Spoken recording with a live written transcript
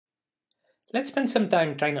Let's spend some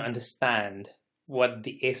time trying to understand what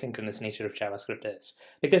the asynchronous nature of JavaScript is.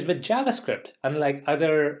 Because with JavaScript, unlike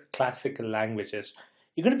other classical languages,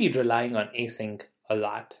 you're going to be relying on async a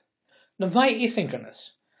lot. Now, why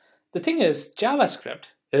asynchronous? The thing is, JavaScript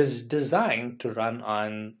is designed to run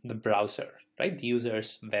on the browser, right? The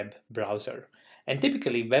user's web browser. And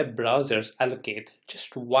typically, web browsers allocate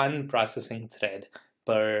just one processing thread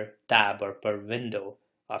per tab or per window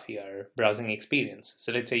of your browsing experience.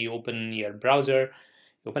 So let's say you open your browser,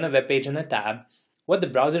 you open a web page in a tab. What the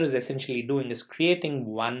browser is essentially doing is creating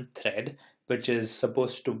one thread, which is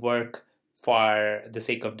supposed to work for the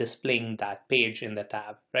sake of displaying that page in the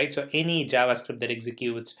tab, right? So any JavaScript that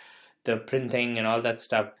executes, the printing and all that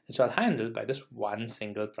stuff, it's all handled by this one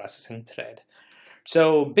single processing thread.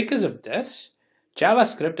 So because of this,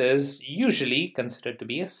 JavaScript is usually considered to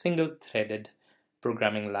be a single-threaded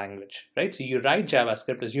programming language, right? So you write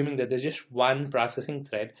JavaScript assuming that there's just one processing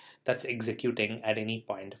thread that's executing at any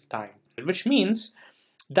point of time, which means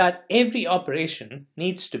that every operation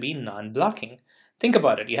needs to be non-blocking. Think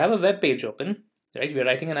about it. You have a web page open, right? You're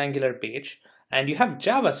writing an Angular page, and you have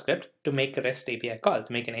JavaScript to make a REST API call,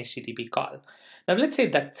 to make an HTTP call. Now let's say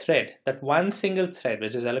that thread, that one single thread,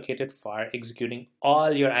 which is allocated for executing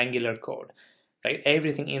all your Angular code, right?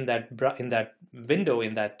 Everything in that window,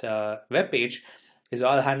 in that web page, is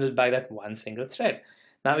all handled by that one single thread.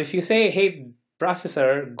 Now, if you say, hey,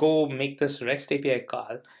 processor, go make this REST API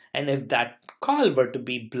call, and if that call were to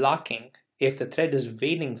be blocking, if the thread is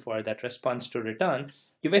waiting for that response to return,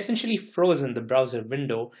 you've essentially frozen the browser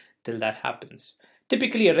window till that happens.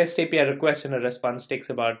 Typically, a REST API request and a response takes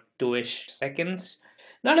about 2-ish seconds.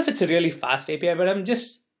 Not if it's a really fast API, but on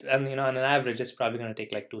an average, it's probably going to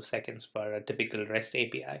take like 2 seconds for a typical REST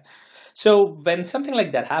API. So when something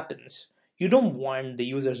like that happens, you don't want the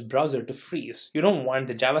user's browser to freeze. You don't want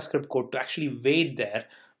the JavaScript code to actually wait there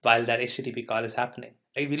while that HTTP call is happening.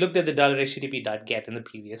 Right? We looked at the $HTTP.get in the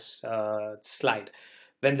previous slide.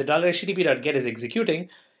 When the $HTTP.get is executing,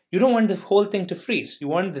 you don't want the whole thing to freeze. You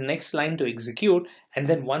want the next line to execute, and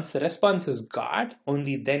then once the response is got,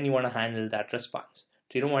 only then you want to handle that response.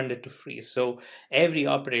 So you don't want it to freeze. So every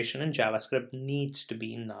operation in JavaScript needs to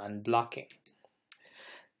be non-blocking.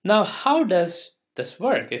 Now, how does this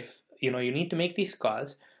work? If you need to make these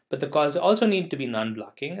calls, but the calls also need to be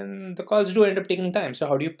non-blocking, and the calls do end up taking time. So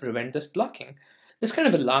how do you prevent this blocking? This kind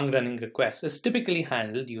of a long-running request is typically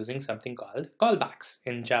handled using something called callbacks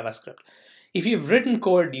in JavaScript. If you've written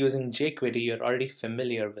code using Jquery, you're already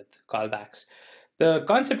familiar with callbacks. The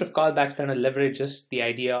concept of callback kind of leverages the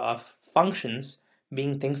idea of functions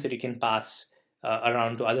being things that you can pass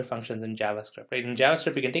around to other functions in JavaScript. Right? In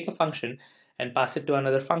JavaScript, you can take a function and pass it to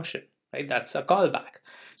another function. Right? That's a callback.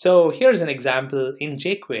 So here's an example in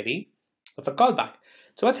Jquery of a callback.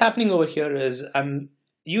 So what's happening over here is I'm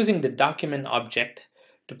using the document object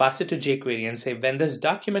to pass it to Jquery and say, when this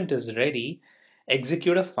document is ready,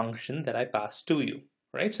 execute a function that I pass to you,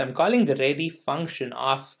 right? So I'm calling the ready function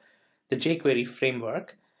of the Jquery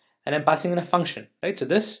framework, and I'm passing in a function, right? So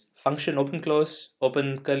this function, open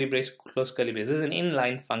curly brace, close curly brace, this is an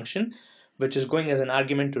inline function, which is going as an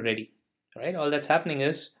argument to ready, right? All that's happening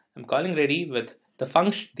is I'm calling ready with the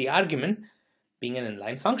function, the argument being an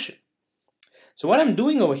inline function. So what I'm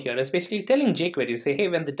doing over here is basically telling Jquery to say, hey,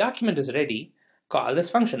 when the document is ready, call this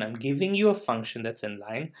function. I'm giving you a function that's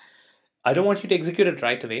inline. I don't want you to execute it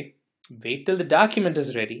right away. Wait till the document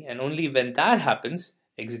is ready, and only when that happens,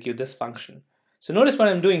 execute this function. So notice what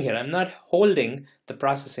I'm doing here. I'm not holding the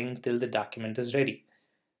processing till the document is ready.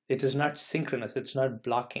 It is not synchronous. It's not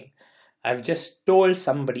blocking. I've just told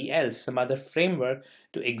somebody else, some other framework,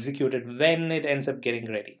 to execute it when it ends up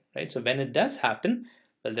getting ready, right? So when it does happen,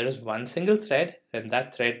 well, there is one single thread, and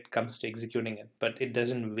that thread comes to executing it, but it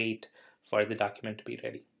doesn't wait for the document to be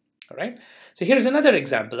ready. All right. So here's another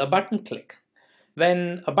example, a button click.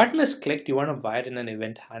 When a button is clicked, you want to wire in an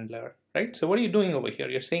event handler, right? So what are you doing over here?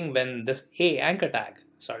 You're saying when this anchor tag,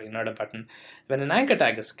 sorry, not a button, when an anchor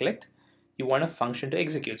tag is clicked, you want a function to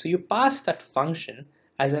execute. So you pass that function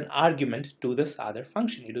as an argument to this other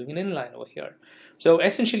function. You're doing an inline over here. So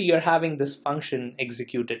essentially, you're having this function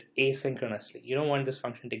executed asynchronously. You don't want this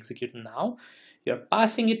function to execute now. You're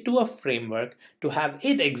passing it to a framework to have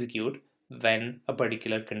it execute when a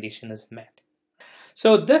particular condition is met.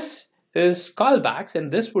 So this is callbacks,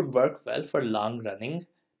 and this would work well for long-running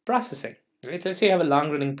processing. Right? Let's say you have a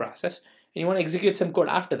long-running process and you want to execute some code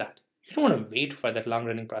after that. You don't want to wait for that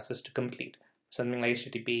long-running process to complete. Something like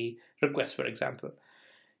HTTP request, for example.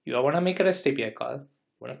 You want to make a REST API call.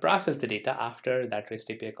 You want to process the data after that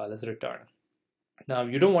REST API call is returned. Now,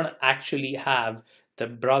 you don't want to actually have the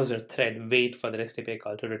browser thread wait for the REST API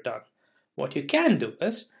call to return. What you can do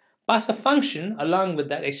is pass a function along with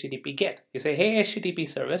that HTTP GET. You say, hey, HTTP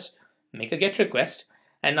service, make a GET request.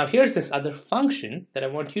 And now here's this other function that I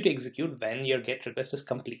want you to execute when your GET request is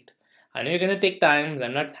complete. I know you're going to take time.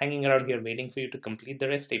 I'm not hanging around here waiting for you to complete the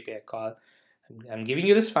REST API call. I'm giving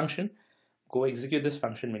you this function. Go execute this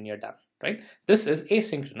function when you're done, right? This is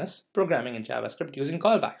asynchronous programming in JavaScript using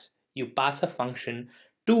callbacks. You pass a function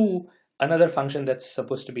to another function that's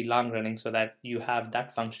supposed to be long running so that you have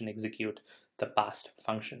that function execute the past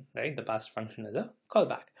function, right? The past function is a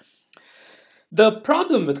callback. The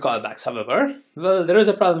problem with callbacks, however, well, there is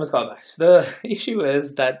a problem with callbacks. The issue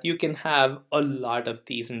is that you can have a lot of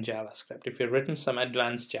these in JavaScript. If you've written some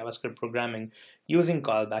advanced JavaScript programming using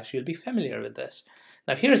callbacks, you'll be familiar with this.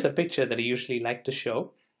 Now, here's a picture that I usually like to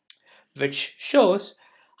show, which shows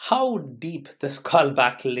how deep this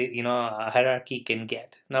callback hierarchy can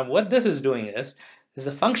get. Now, what this is doing is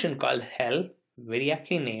a function called hell, very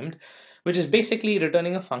aptly named, which is basically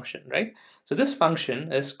returning a function, right? So this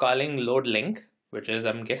function is calling load link, which is,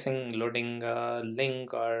 I'm guessing, loading a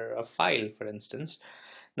link or a file, for instance.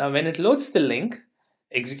 Now, when it loads the link,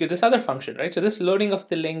 execute this other function, right? So this loading of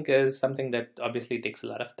the link is something that obviously takes a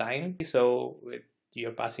lot of time. So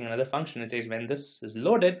you're passing another function. It says when this is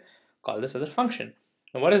loaded, call this other function.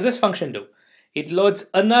 Now, what does this function do? It loads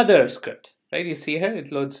another script, right? You see here,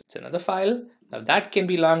 it loads another file. Now that can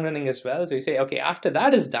be long running as well. So you say, okay, after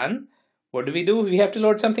that is done, what do? We have to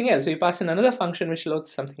load something else. So you pass in another function which loads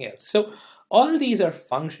something else. So all these are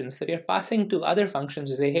functions that you're passing to other functions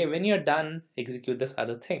to say, hey, when you're done, execute this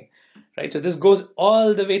other thing, right? So this goes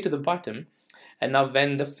all the way to the bottom. And now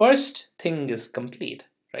when the first thing is complete,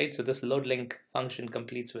 right? So this load link function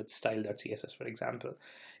completes with style.css, for example.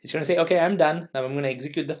 It's going to say, okay, I'm done. Now I'm going to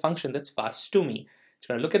execute the function that's passed to me. It's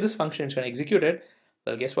going to look at this function, it's going to execute it.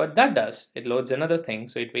 Well, guess what that does? It loads another thing,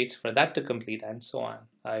 so it waits for that to complete and so on.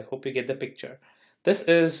 I hope you get the picture. This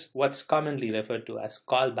is what's commonly referred to as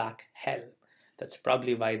callback hell. That's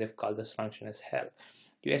probably why they've called this function as hell.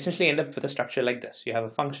 You essentially end up with a structure like this. You have a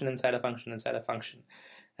function inside a function inside a function.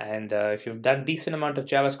 And if you've done decent amount of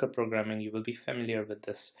JavaScript programming, you will be familiar with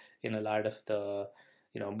this in a lot of the,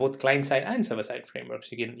 both client-side and server-side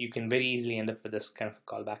frameworks. You can very easily end up with this kind of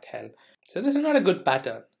callback hell. So this is not a good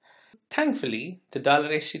pattern. Thankfully, the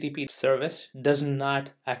 $HTTP service does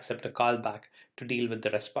not accept a callback to deal with the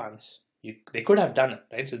response. They could have done it,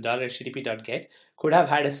 right? So $HTTP.get could have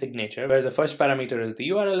had a signature where the first parameter is the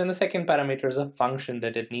URL and the second parameter is a function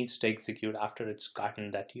that it needs to execute after it's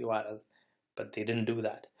gotten that URL. But they didn't do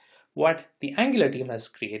that. What the Angular team has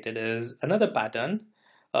created is another pattern.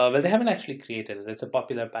 Well, they haven't actually created it. It's a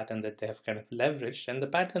popular pattern that they have kind of leveraged, and the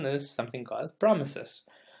pattern is something called promises.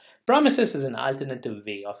 Promises is an alternative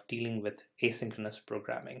way of dealing with asynchronous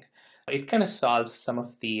programming. It kind of solves some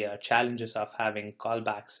of the challenges of having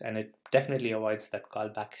callbacks, and it definitely avoids that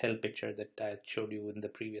callback hell picture that I showed you in the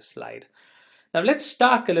previous slide. Now let's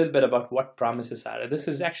talk a little bit about what promises are. This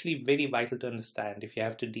is actually very vital to understand if you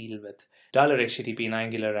have to deal with $HTTP in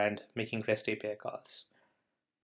Angular and making REST API calls.